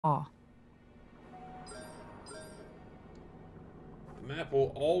Oh, The map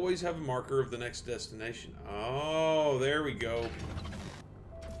will always have a marker of the next destination. Oh, there we go.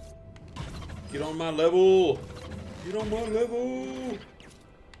 Get on my level. Get on my level.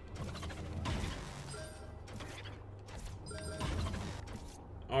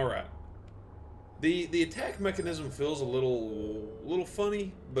 All right. The attack mechanism feels a little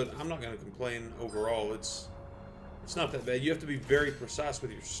funny, but I'm not going to complain overall. It's not that bad. You have to be very precise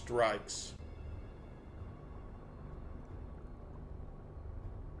with your strikes.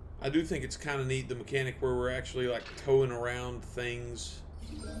 I do think it's kind of neat, the mechanic where we're actually like towing around things.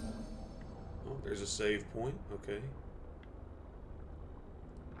 Oh, there's a save point. Okay.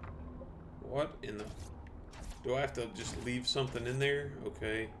 What in the... Do I have to just leave something in there?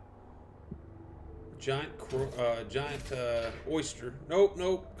 Okay. Giant oyster. Nope,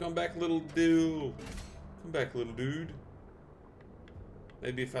 nope. Come back, little dude. Come back, little dude.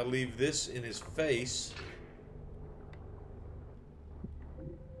 Maybe if I leave this in his face.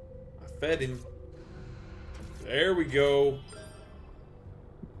 I fed him. There we go.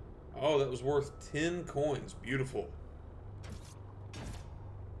 Oh, that was worth 10 coins. Beautiful.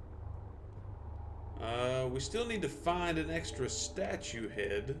 We still need to find an extra statue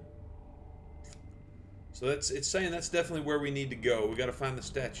head. So it's saying that's definitely where we need to go. We got to find the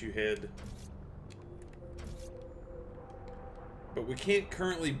statue head. But we can't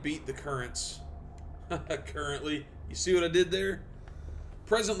currently beat the currents. Currently. You see what I did there?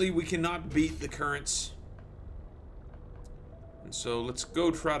 Presently, we cannot beat the currents. And so let's go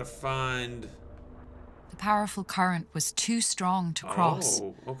try to find... the powerful current was too strong to cross.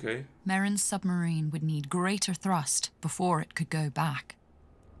 Oh, okay. Merrin's submarine would need greater thrust before it could go back.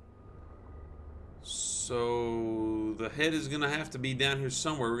 So the head is gonna have to be down here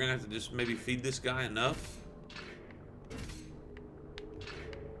somewhere. We're gonna have to just maybe feed this guy enough.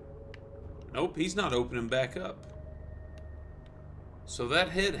 Nope, he's not opening back up. So that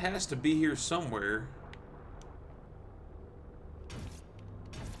head has to be here somewhere.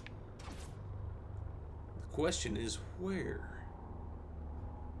 The question is where?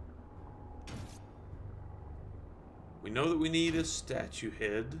 We know that we need a statue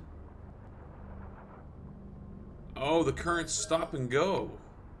head. Oh, the currents stop and go.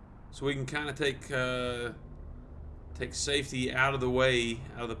 So we can kind of take safety out of the way,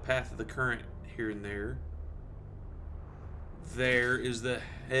 out of the path of the current here and there. There is the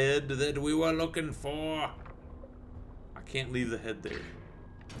head that we were looking for. I can't leave the head there.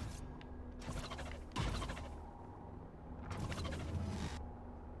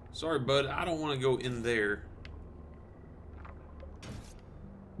 Sorry, bud. I don't want to go in there.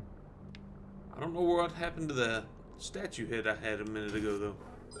 I don't know what happened to the statue head I had a minute ago, though.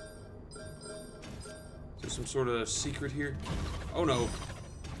 Is there some sort of secret here? Oh, no.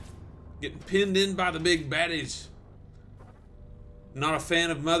 Getting pinned in by the big baddies. Not a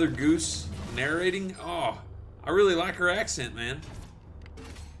fan of Mother Goose narrating? Oh, I really like her accent, man.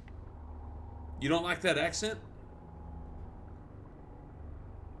 You don't like that accent?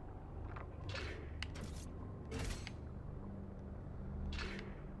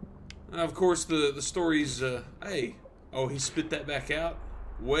 Of course, the story's, hey. Oh, he spit that back out?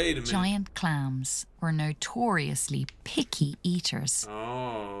 Wait a minute. Giant clams were notoriously picky eaters.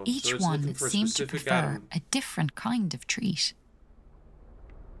 Oh, Each so it's one looking for a seemed to specific prefer item. a different kind of treat.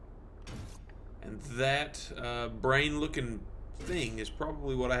 And that brain-looking thing is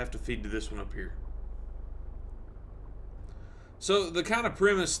probably what I have to feed to this one up here. So the kind of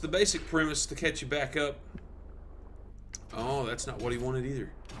premise, the basic premise to catch you back up. Oh, that's not what he wanted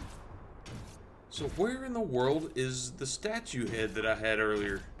either. So where in the world is the statue head that I had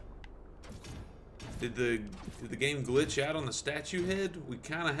earlier? Did the game glitch out on the statue head? We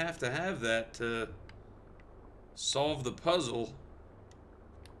kind of have to have that to solve the puzzle.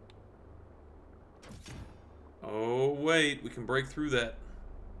 Oh, wait. We can break through that.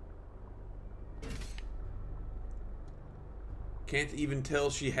 Can't even tell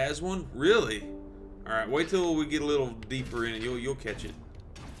she has one? Really? Alright, wait till we get a little deeper in and you'll catch it.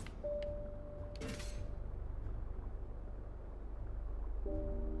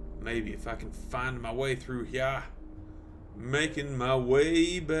 Maybe if I can find my way through here. Making my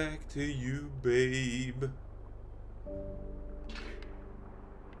way back to you, babe.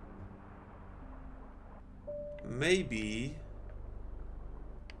 Maybe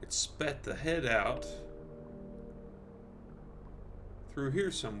it spat the head out through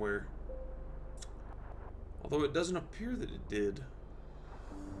here somewhere. Although it doesn't appear that it did.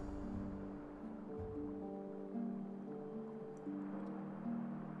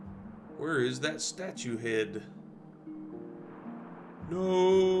 Where is that statue head?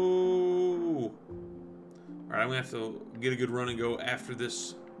 No! Alright, I'm gonna have to get a good run and go after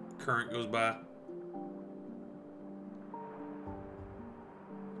this current goes by.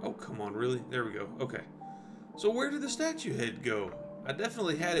 Oh, come on, really? There we go. Okay. So where did the statue head go? I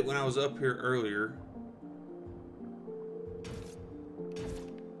definitely had it when I was up here earlier.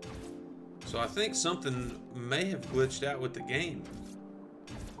 So I think something may have glitched out with the game.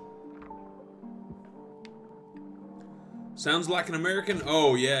 Sounds like an American?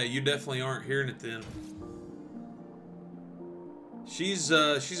 Oh yeah, you definitely aren't hearing it then. She's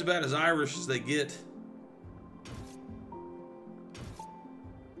about as Irish as they get.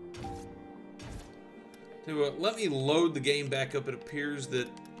 Tell you what, let me load the game back up. It appears that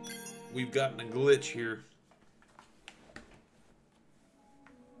we've gotten a glitch here.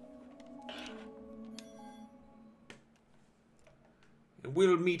 And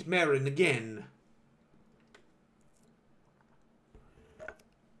we'll meet Marin again.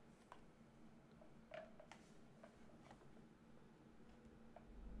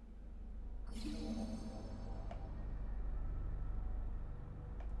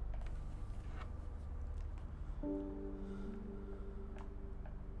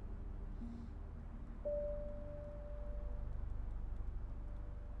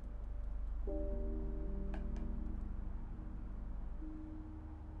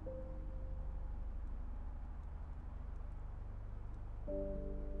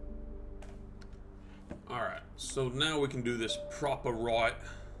 Alright, so now we can do this proper right.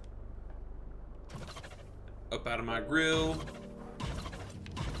 Up out of my grill.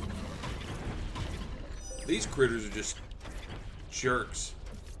 These critters are just jerks.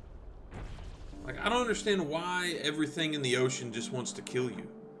 Like, I don't understand why everything in the ocean just wants to kill you.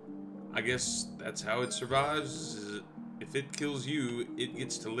 I guess that's how it survives. If it kills you, it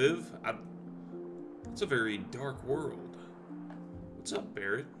gets to live. It's a very dark world. What's up,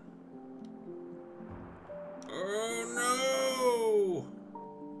 Barrett? Oh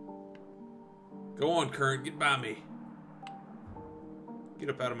no! Go on, Current, get by me. Get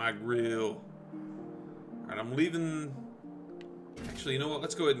up out of my grill. Alright, I'm leaving. Actually, you know what?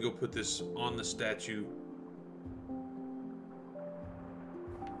 Let's go ahead and go put this on the statue.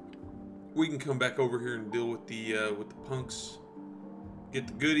 We can come back over here and deal with the punks. Get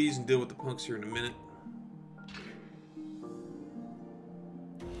the goodies and deal with the punks here in a minute.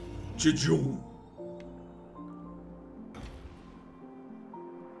 Cha-choom.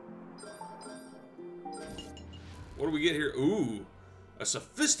 What do we get here? Ooh, a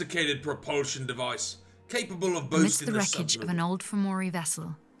sophisticated propulsion device capable of boosting the Amidst the wreckage of an old Fomori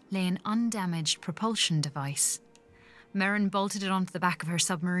vessel lay an undamaged propulsion device. Merrin bolted it onto the back of her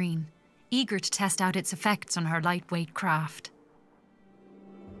submarine, eager to test out its effects on her lightweight craft.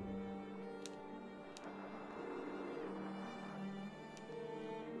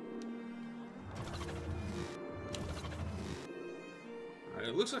 Alright,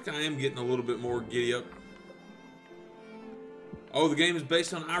 it looks like I am getting a little bit more giddy up. Oh, the game is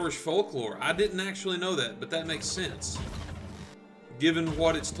based on Irish folklore. I didn't actually know that, but that makes sense, given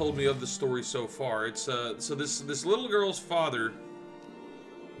what it's told me of the story so far. It's so this little girl's father.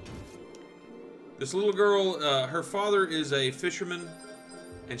 This little girl, her father is a fisherman,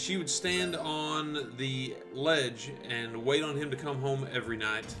 and she would stand on the ledge and wait on him to come home every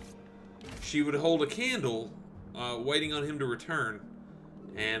night. She would hold a candle, waiting on him to return.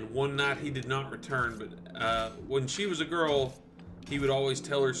 And one night he did not return, but when she was a girl, he would always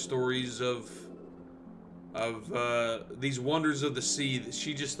tell her stories of these wonders of the sea that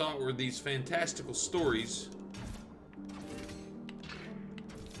she just thought were these fantastical stories.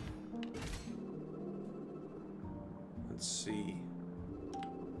 Let's see.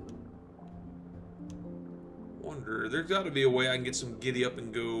 Wonder, there's got to be a way I can get some giddy up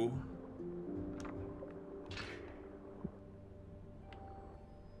and go.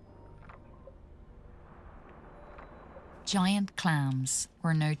 Giant clams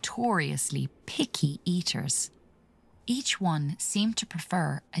were notoriously picky eaters. Each one seemed to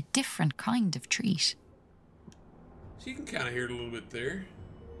prefer a different kind of treat. So you can kind of hear it a little bit there.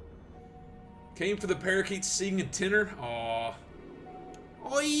 Came for the parakeet singing a tenor. Aw.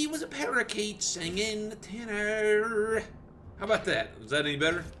 I was a parakeet singing a tenor. How about that? Was that any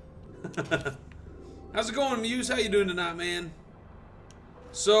better? How's it going, Muse? How you doing tonight, man?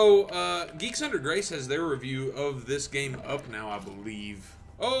 So, Geeks Under Grace has their review of this game up now, I believe.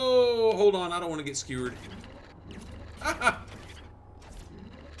 Oh, hold on. I don't want to get skewered.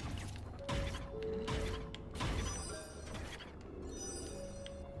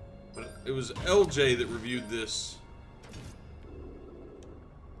 But it was LJ that reviewed this.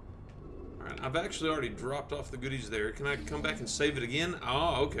 Alright, I I've actually already dropped off the goodies there. Can I come back and save it again?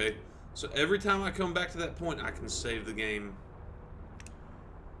 Oh, okay. So every time I come back to that point, I can save the game.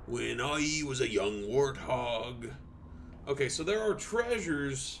 When I was a young warthog. Okay, so there are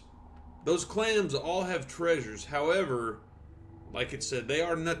treasures. Those clams all have treasures. However, like it said, they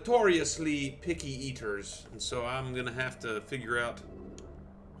are notoriously picky eaters. And so I'm going to have to figure out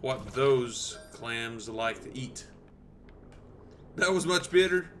what those clams like to eat. That was much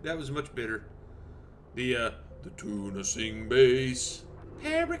better. That was much better. The tuna sing bass.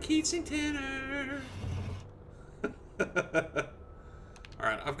 Parakeet sing tenor.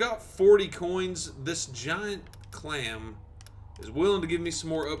 Alright, I've got 40 coins. This giant clam is willing to give me some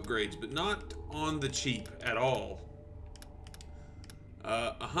more upgrades, but not on the cheap at all.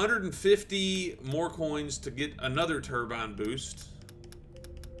 150 more coins to get another turbine boost.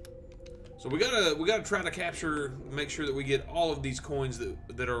 So we gotta try to capture, make sure that we get all of these coins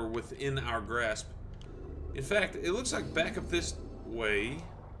that are within our grasp. In fact, it looks like back up this way,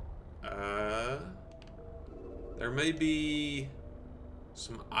 there may be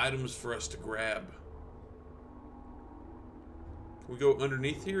some items for us to grab. Can we go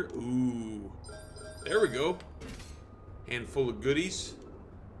underneath here? Ooh, there we go. Handful of goodies.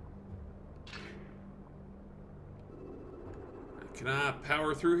 Can I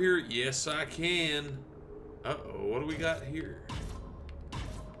power through here? Yes, I can. Uh-oh, what do we got here?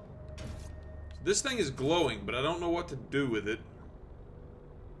 This thing is glowing, but I don't know what to do with it.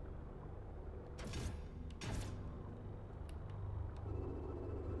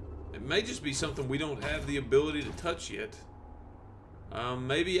 It may just be something we don't have the ability to touch yet.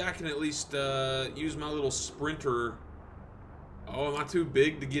 Maybe I can at least use my little sprinter. Oh, am I too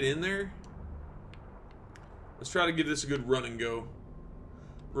big to get in there? Let's try to give this a good run and go.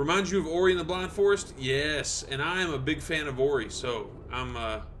 Reminds you of Ori and the Blind Forest? Yes, and I am a big fan of Ori, so I'm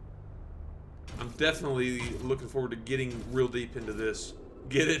definitely looking forward to getting real deep into this.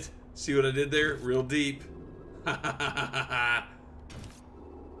 Get it? See what I did there? Real deep.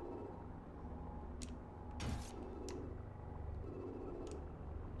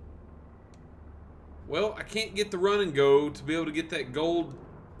 Well, I can't get the run and go to be able to get that gold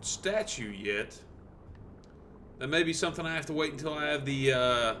statue yet. That may be something I have to wait until I have the,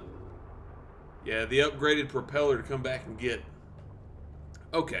 the upgraded propeller to come back and get.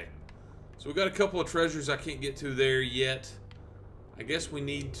 Okay. So we got a couple of treasures I can't get to there yet. I guess we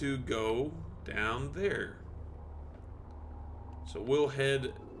need to go down there. So we'll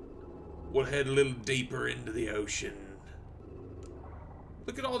head a little deeper into the ocean.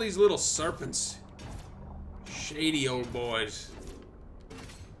 Look at all these little serpents. Shady old boys.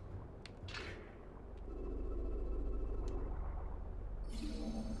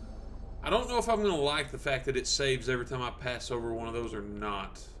 I don't know if I'm going to like the fact that it saves every time I pass over one of those or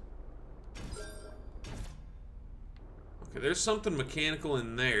not. Okay, there's something mechanical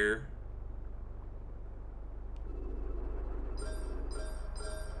in there.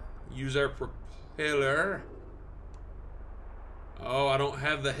 Use our propeller. Oh, I don't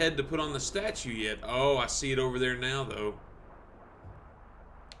have the head to put on the statue yet. Oh, I see it over there now, though.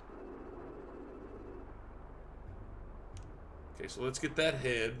 Okay, so let's get that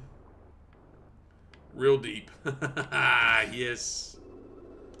head. Real deep. Yes.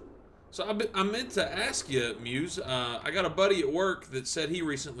 So I meant to ask you, Muse. I got a buddy at work that said he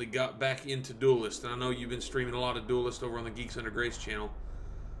recently got back into Duelist. And I know you've been streaming a lot of Duelist over on the Geeks Under Grace channel.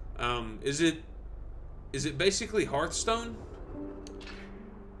 Is it basically Hearthstone?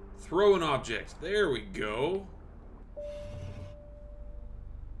 Throw an object. There we go.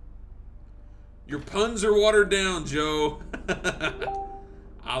 Your puns are watered down, Joe.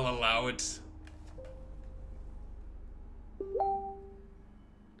 I'll allow it.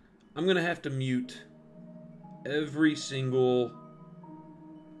 I'm gonna have to mute every single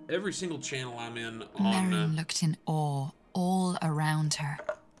channel I'm in on. Merrin looked in awe all around her.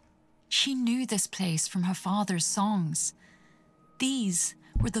 She knew this place from her father's songs. These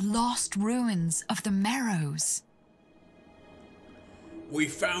were the lost ruins of the Marrows. We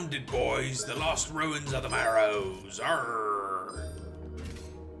found it, boys. The lost ruins of the Marrows. Arr.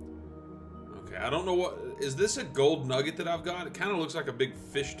 Okay, I don't know what... Is this a gold nugget that I've got? It kind of looks like a big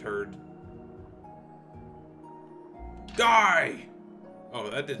fish turd. Die! Oh,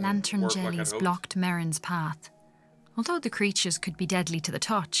 that didn't Lantern work like I'd jellies hoped. blocked Merrin's path. Although the creatures could be deadly to the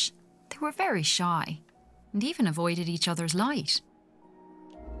touch, they were very shy, and even avoided each other's light.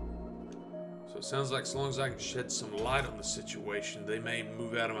 So it sounds like as long as I can shed some light on the situation, they may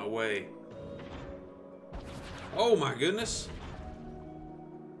move out of my way. Oh my goodness!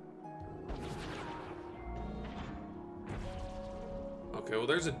 Okay, well,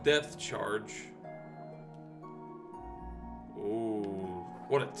 there's a depth charge. Oh,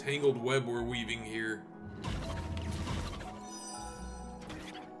 what a tangled web we're weaving here.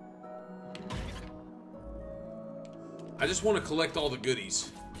 I just want to collect all the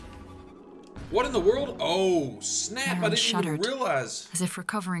goodies. What in the world? Oh, snap, Merrin I didn't shuddered, even realize. as if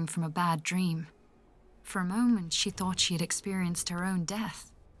recovering from a bad dream. For a moment, she thought she had experienced her own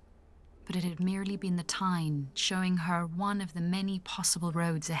death. But it had merely been the Tyne showing her one of the many possible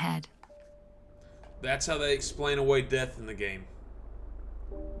roads ahead. That's how they explain away death in the game.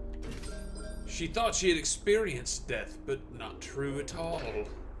 She thought she had experienced death, but not true at all.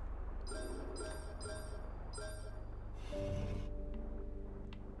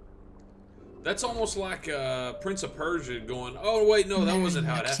 That's almost like Prince of Persia going, oh wait, no, that wasn't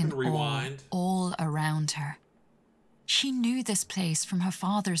how it happened. Rewind. All around her. She knew this place from her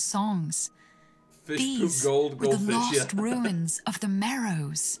father's songs. Fish These poop gold, were the goldfish, lost yeah. ruins of the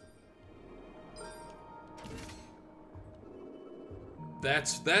Merrows.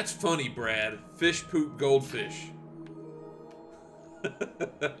 That's funny, Brad. Fish poop goldfish.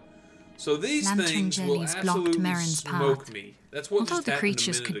 So these Lantern things will jellies blocked absolutely Merrin's smoke path. me. That's what Although just the happened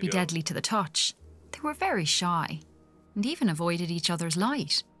creatures a could minute be ago. deadly to the touch, they were very shy, and even avoided each other's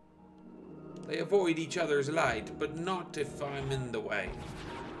light. They avoid each other's light, but not if I'm in the way.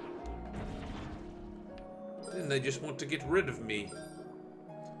 Then they just want to get rid of me.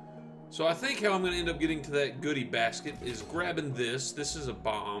 So I think how I'm going to end up getting to that goodie basket is grabbing this. This is a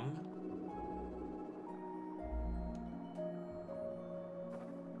bomb.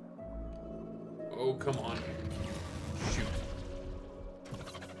 Oh, come on. Shoot.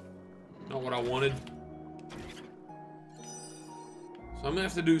 Not what I wanted. So I'm going to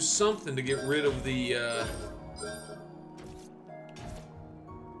have to do something to get rid of the,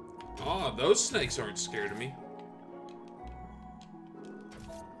 Oh, those snakes aren't scared of me.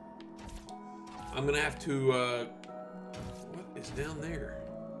 I'm going to have to, what is down there?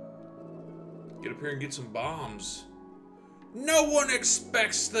 Get up here and get some bombs. No one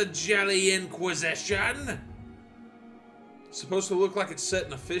expects the Jelly Inquisition! Supposed to look like it's set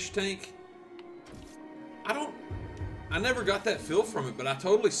in a fish tank. I never got that feel from it, but I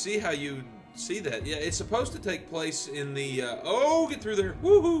totally see how you see that. Yeah, it's supposed to take place in the, oh, get through there.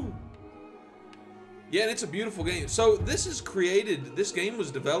 Woohoo! Yeah, and it's a beautiful game. So this game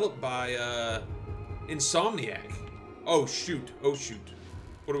was developed by, Insomniac. Oh, shoot. Oh, shoot.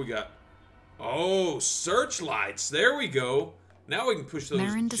 What do we got? Oh, Searchlights. There we go. Now we can push those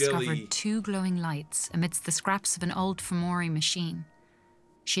Merrin jelly... discovered 2 glowing lights amidst the scraps of an old Fomori machine.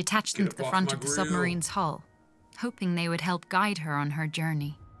 She attached them to the front of the submarine's hull, hoping they would help guide her on her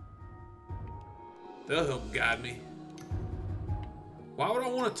journey. They'll help guide me. Why would I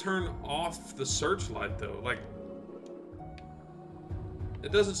want to turn off the searchlight, though? Like,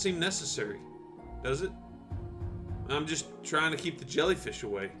 it doesn't seem necessary, does it? I'm just trying to keep the jellyfish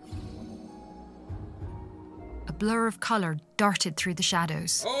away. A blur of color darted through the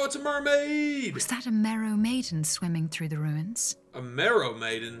shadows. Oh, it's a mermaid! Was that a Merrow maiden swimming through the ruins? A marrow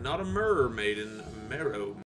maiden, not a mermaiden. A marrow